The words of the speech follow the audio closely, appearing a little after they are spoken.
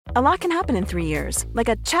A lot can happen in 3 years, like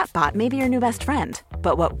a chatbot may be your new best friend.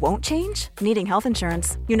 But what won't change? Needing health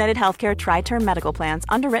insurance. United Healthcare Tri-Term Medical Plans,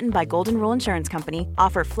 underwritten by Golden Rule Insurance Company,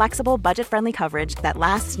 offer flexible, budget-friendly coverage that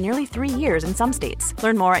lasts nearly 3 years in some states.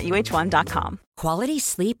 Learn more at uh1.com. Quality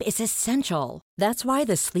sleep is essential. That's why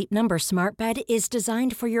the Sleep Number Smart Bed is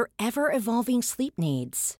designed for your ever-evolving sleep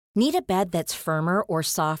needs. Need a bed that's firmer or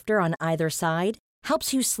softer on either side?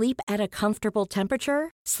 Helps you sleep at a comfortable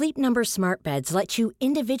temperature? Sleep Number Smart Beds let you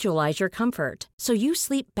individualize your comfort, so you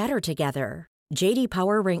sleep better together. J.D.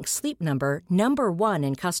 Power ranks Sleep Number number 1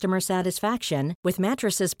 in customer satisfaction with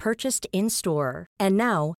mattresses purchased in-store. And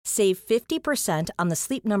now, save 50% on the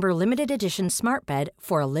Sleep Number Limited Edition Smart Bed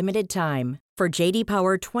for a limited time. For J.D.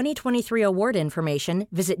 Power 2023 award information,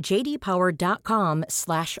 visit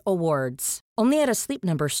jdpower.com/awards. Only at a Sleep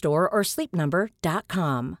Number store or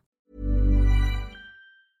sleepnumber.com.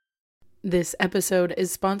 This episode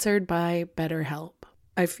is sponsored by BetterHelp.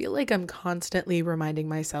 I feel like I'm constantly reminding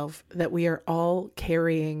myself that we are all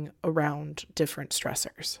carrying around different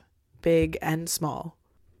stressors, big and small.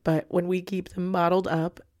 But when we keep them bottled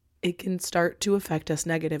up, it can start to affect us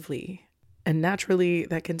negatively. And naturally,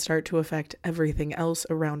 that can start to affect everything else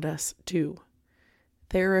around us too.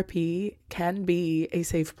 Therapy can be a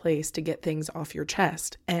safe place to get things off your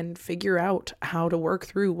chest and figure out how to work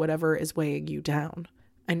through whatever is weighing you down.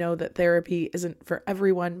 I know that therapy isn't for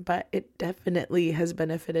everyone, but it definitely has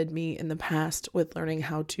benefited me in the past with learning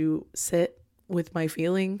how to sit with my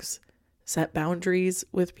feelings, set boundaries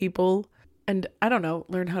with people, and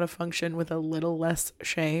learn how to function with a little less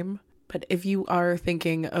shame. But if you are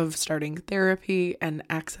thinking of starting therapy and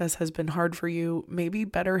access has been hard for you, maybe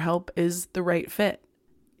BetterHelp is the right fit.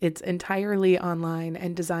 It's entirely online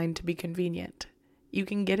and designed to be convenient. You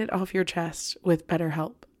can get it off your chest with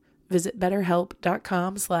BetterHelp. Visit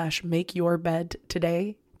betterhelp.com/makeyourbed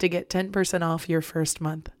today to get 10% off your first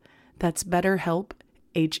month. That's BetterHelp,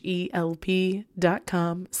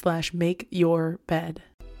 HELP.com/makeyourbed.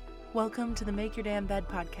 Welcome to the Make Your Damn Bed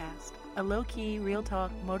podcast, a low-key, real-talk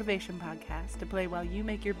motivation podcast to play while you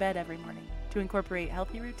make your bed every morning to incorporate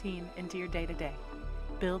healthy routine into your day-to-day,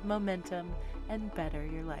 build momentum, and better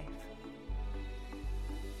your life.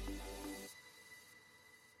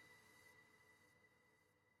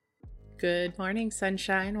 Good morning,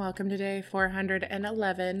 sunshine. Welcome to day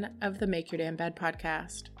 411 of the Make Your Damn Bed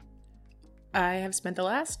podcast. I have spent the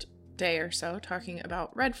last day or so talking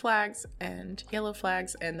about red flags and yellow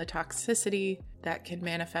flags and the toxicity that can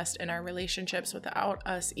manifest in our relationships without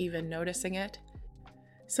us even noticing it.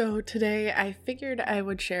 So today I figured I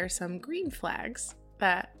would share some green flags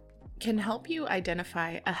that can help you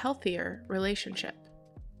identify a healthier relationship.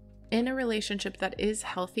 In a relationship that is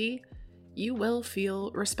healthy, you will feel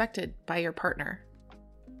respected by your partner.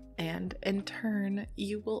 And in turn,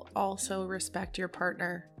 you will also respect your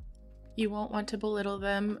partner. You won't want to belittle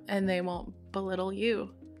them, and they won't belittle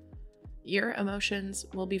you. Your emotions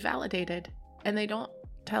will be validated, and they don't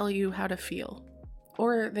tell you how to feel.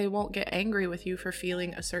 Or they won't get angry with you for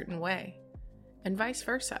feeling a certain way, and vice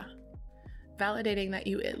versa. Validating that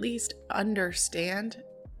you at least understand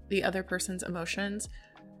the other person's emotions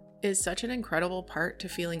is such an incredible part to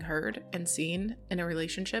feeling heard and seen in a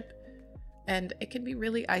relationship, and it can be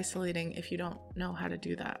really isolating if you don't know how to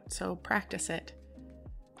do that, so practice it.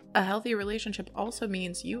 A healthy relationship also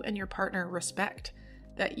means you and your partner respect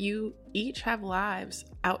that you each have lives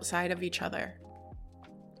outside of each other.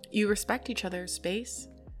 You respect each other's space,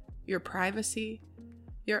 your privacy,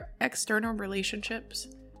 your external relationships,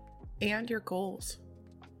 and your goals.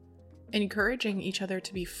 Encouraging each other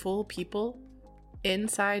to be full people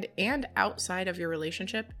inside and outside of your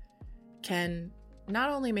relationship can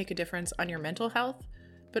not only make a difference on your mental health,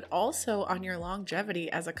 but also on your longevity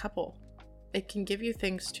as a couple. It can give you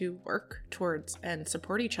things to work towards and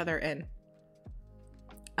support each other in.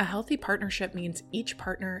 A healthy partnership means each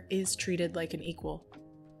partner is treated like an equal.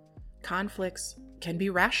 Conflicts can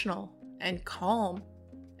be rational and calm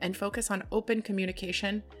and focus on open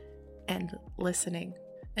communication and listening.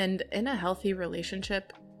 And in a healthy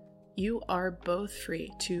relationship, you are both free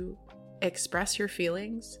to express your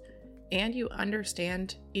feelings, and you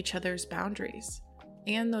understand each other's boundaries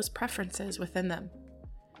and those preferences within them.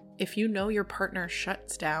 If you know your partner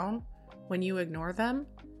shuts down when you ignore them,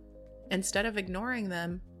 instead of ignoring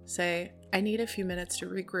them, say, "I need a few minutes to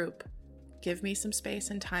regroup. Give me some space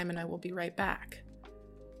and time and I will be right back."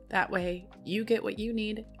 That way, you get what you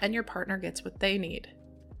need and your partner gets what they need.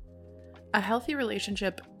 A healthy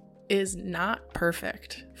relationship is not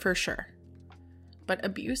perfect, for sure, but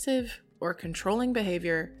abusive or controlling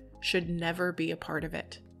behavior should never be a part of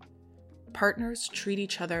it. Partners treat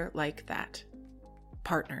each other like that.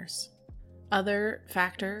 Partners. Other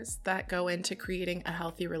factors that go into creating a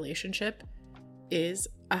healthy relationship is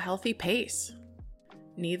a healthy pace.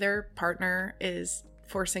 Neither partner is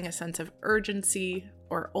forcing a sense of urgency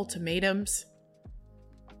or ultimatums.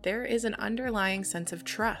 There is an underlying sense of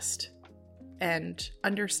trust and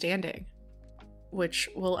understanding, which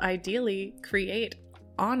will ideally create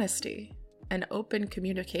honesty and open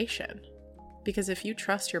communication. Because if you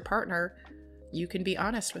trust your partner, you can be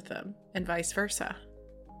honest with them, and vice versa.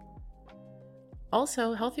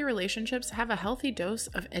 Also, healthy relationships have a healthy dose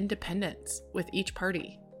of independence with each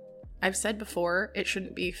party. I've said before, it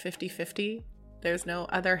shouldn't be 50-50. There's no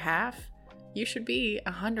other half. You should be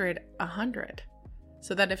 100-100.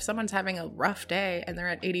 So that if someone's having a rough day and they're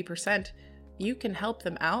at 80%, you can help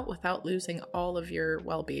them out without losing all of your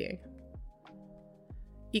well-being.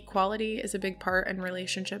 Equality is a big part in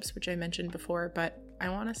relationships, which I mentioned before, but I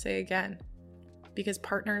want to say again, because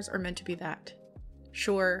partners are meant to be that.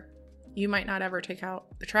 Sure, you might not ever take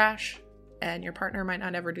out the trash, and your partner might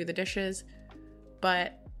not ever do the dishes,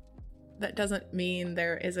 but that doesn't mean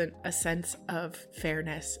there isn't a sense of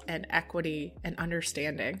fairness and equity and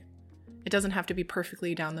understanding. It doesn't have to be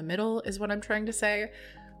perfectly down the middle, is what I'm trying to say,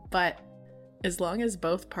 but as long as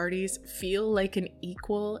both parties feel like an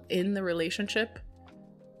equal in the relationship,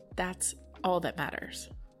 that's all that matters.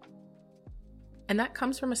 And that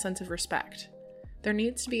comes from a sense of respect. There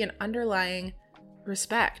needs to be an underlying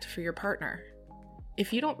respect for your partner.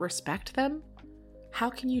 If you don't respect them,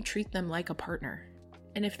 how can you treat them like a partner?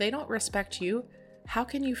 And if they don't respect you, how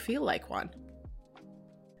can you feel like one?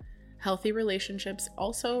 Healthy relationships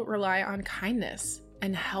also rely on kindness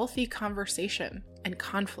and healthy conversation and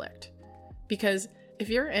conflict. Because if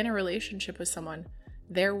you're in a relationship with someone,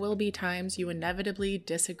 there will be times you inevitably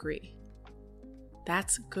disagree.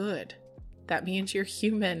 That's good. That means you're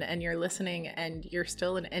human and you're listening and you're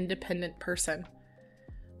still an independent person.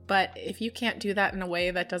 But if you can't do that in a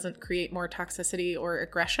way that doesn't create more toxicity or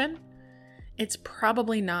aggression, it's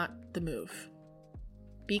probably not the move.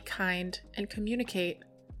 Be kind and communicate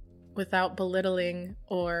without belittling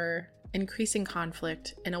or increasing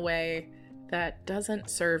conflict in a way that doesn't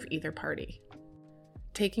serve either party.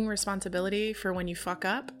 Taking responsibility for when you fuck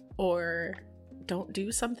up or don't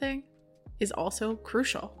do something is also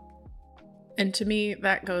crucial. And to me,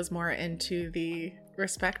 that goes more into the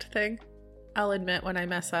respect thing. I'll admit when I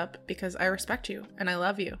mess up because I respect you and I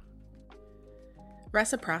love you.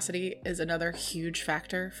 Reciprocity is another huge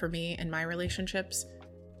factor for me in my relationships.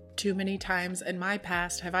 Too many times in my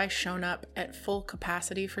past have I shown up at full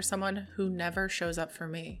capacity for someone who never shows up for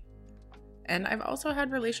me. And I've also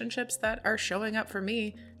had relationships that are showing up for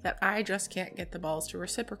me that I just can't get the balls to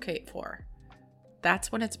reciprocate for.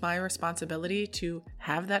 That's when it's my responsibility to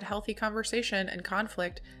have that healthy conversation and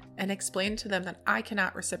conflict and explain to them that I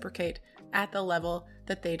cannot reciprocate at the level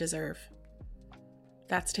that they deserve.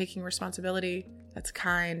 That's taking responsibility, that's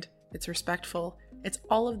kind, it's respectful, it's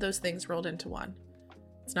all of those things rolled into one.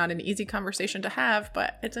 It's not an easy conversation to have,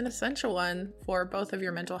 but it's an essential one for both of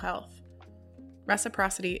your mental health.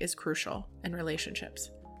 Reciprocity is crucial in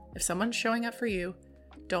relationships. If someone's showing up for you,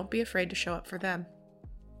 don't be afraid to show up for them.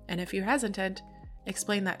 And if you're hesitant,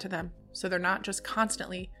 explain that to them so they're not just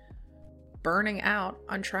constantly burning out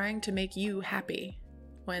on trying to make you happy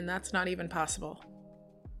when that's not even possible.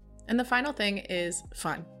 And the final thing is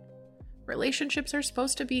fun. Relationships are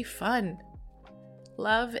supposed to be fun.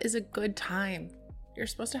 Love is a good time. You're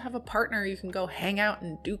supposed to have a partner you can go hang out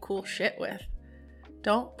and do cool shit with.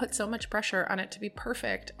 Don't put so much pressure on it to be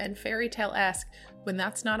perfect and fairy tale-esque when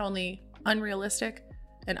that's not only unrealistic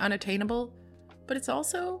and unattainable, but it's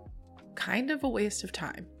also kind of a waste of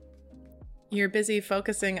time. You're busy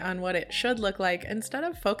focusing on what it should look like instead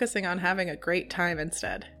of focusing on having a great time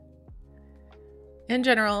instead. In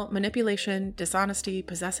general, manipulation, dishonesty,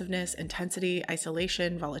 possessiveness, intensity,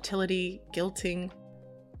 isolation, volatility, guilting,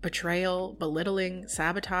 betrayal, belittling,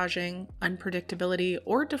 sabotaging, unpredictability,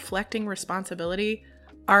 or deflecting responsibility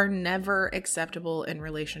are never acceptable in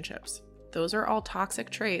relationships. Those are all toxic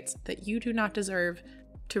traits that you do not deserve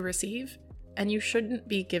to receive, and you shouldn't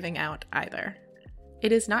be giving out either.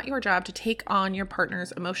 It is not your job to take on your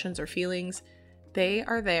partner's emotions or feelings. They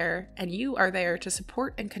are there, and you are there to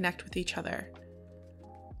support and connect with each other.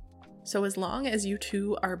 So as long as you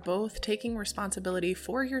two are both taking responsibility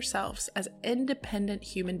for yourselves as independent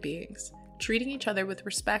human beings, treating each other with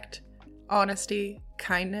respect, honesty,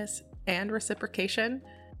 kindness, and reciprocation,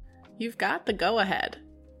 you've got the go-ahead.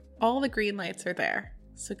 All the green lights are there.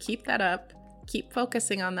 So keep that up. Keep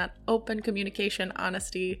focusing on that open communication,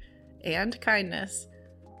 honesty, and kindness,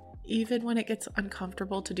 even when it gets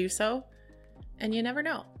uncomfortable to do so. And you never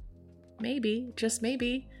know. Maybe, just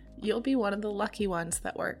maybe, you'll be one of the lucky ones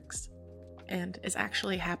that works. and is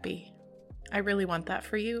actually happy. I really want that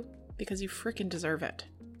for you because you freaking deserve it.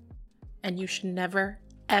 And you should never,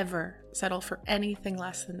 ever settle for anything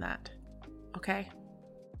less than that. Okay?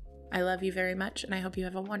 I love you very much, and I hope you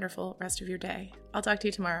have a wonderful rest of your day. I'll talk to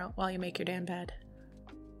you tomorrow while you make your damn bed.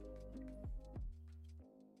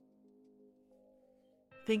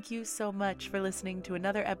 Thank you so much for listening to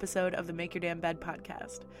another episode of the Make Your Damn Bed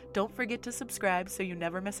podcast. Don't forget to subscribe so you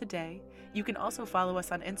never miss a day. You can also follow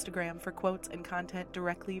us on Instagram for quotes and content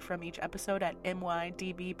directly from each episode at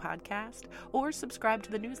MYDB Podcast, or subscribe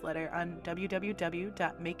to the newsletter on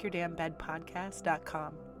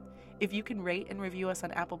www.makeyourdamnbedpodcast.com. If you can rate and review us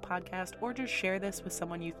on Apple Podcast, or just share this with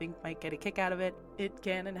someone you think might get a kick out of it, it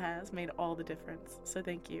can and has made all the difference, so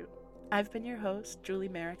thank you. I've been your host, Julie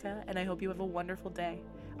Merica, and I hope you have a wonderful day.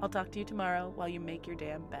 I'll talk to you tomorrow while you make your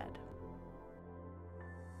damn bed.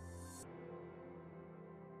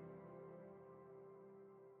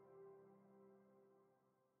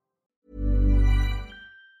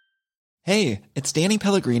 Hey, it's Danny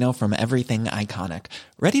Pellegrino from Everything Iconic.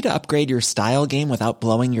 Ready to upgrade your style game without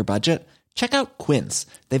blowing your budget? Check out Quince.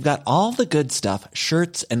 They've got all the good stuff,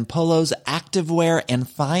 shirts and polos, activewear, and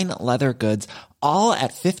fine leather goods, all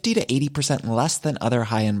at 50 to 80% less than other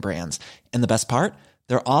high-end brands. And the best part?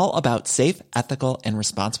 They're all about safe, ethical, and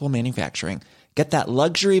responsible manufacturing. Get that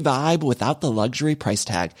luxury vibe without the luxury price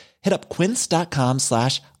tag. Hit up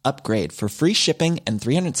quince.com/upgrade for free shipping and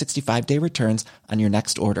 365-day returns on your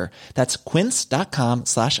next order. That's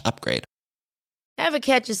quince.com/upgrade. Ever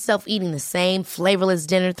catch yourself eating the same flavorless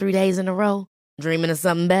dinner 3 days in a row? Dreaming of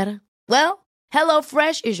something better? Well,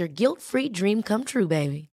 HelloFresh is your guilt-free dream come true,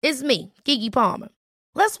 baby. It's me, Keke Palmer.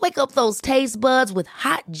 Let's wake up those taste buds with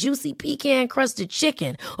hot, juicy pecan-crusted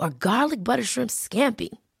chicken or garlic butter shrimp scampi.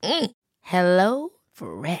 Hello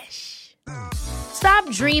Fresh. Stop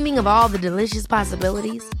dreaming of all the delicious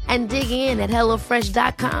possibilities and dig in at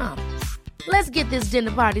HelloFresh.com. Let's get this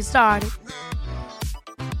dinner party started.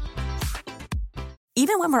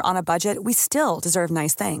 Even when we're on a budget, we still deserve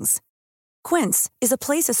nice things. Quince is a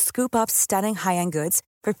place to scoop up stunning high-end goods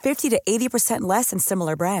for 50 to 80% less than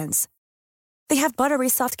similar brands. They have buttery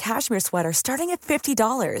soft cashmere sweaters starting at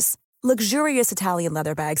 $50, luxurious Italian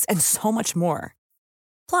leather bags, and so much more.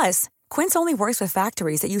 Plus, Quince only works with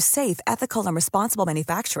factories that use safe, ethical, and responsible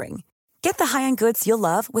manufacturing. Get the high-end goods you'll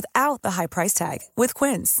love without the high price tag with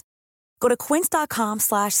Quince. Go to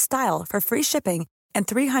quince.com/style for free shipping and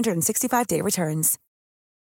 365-day returns.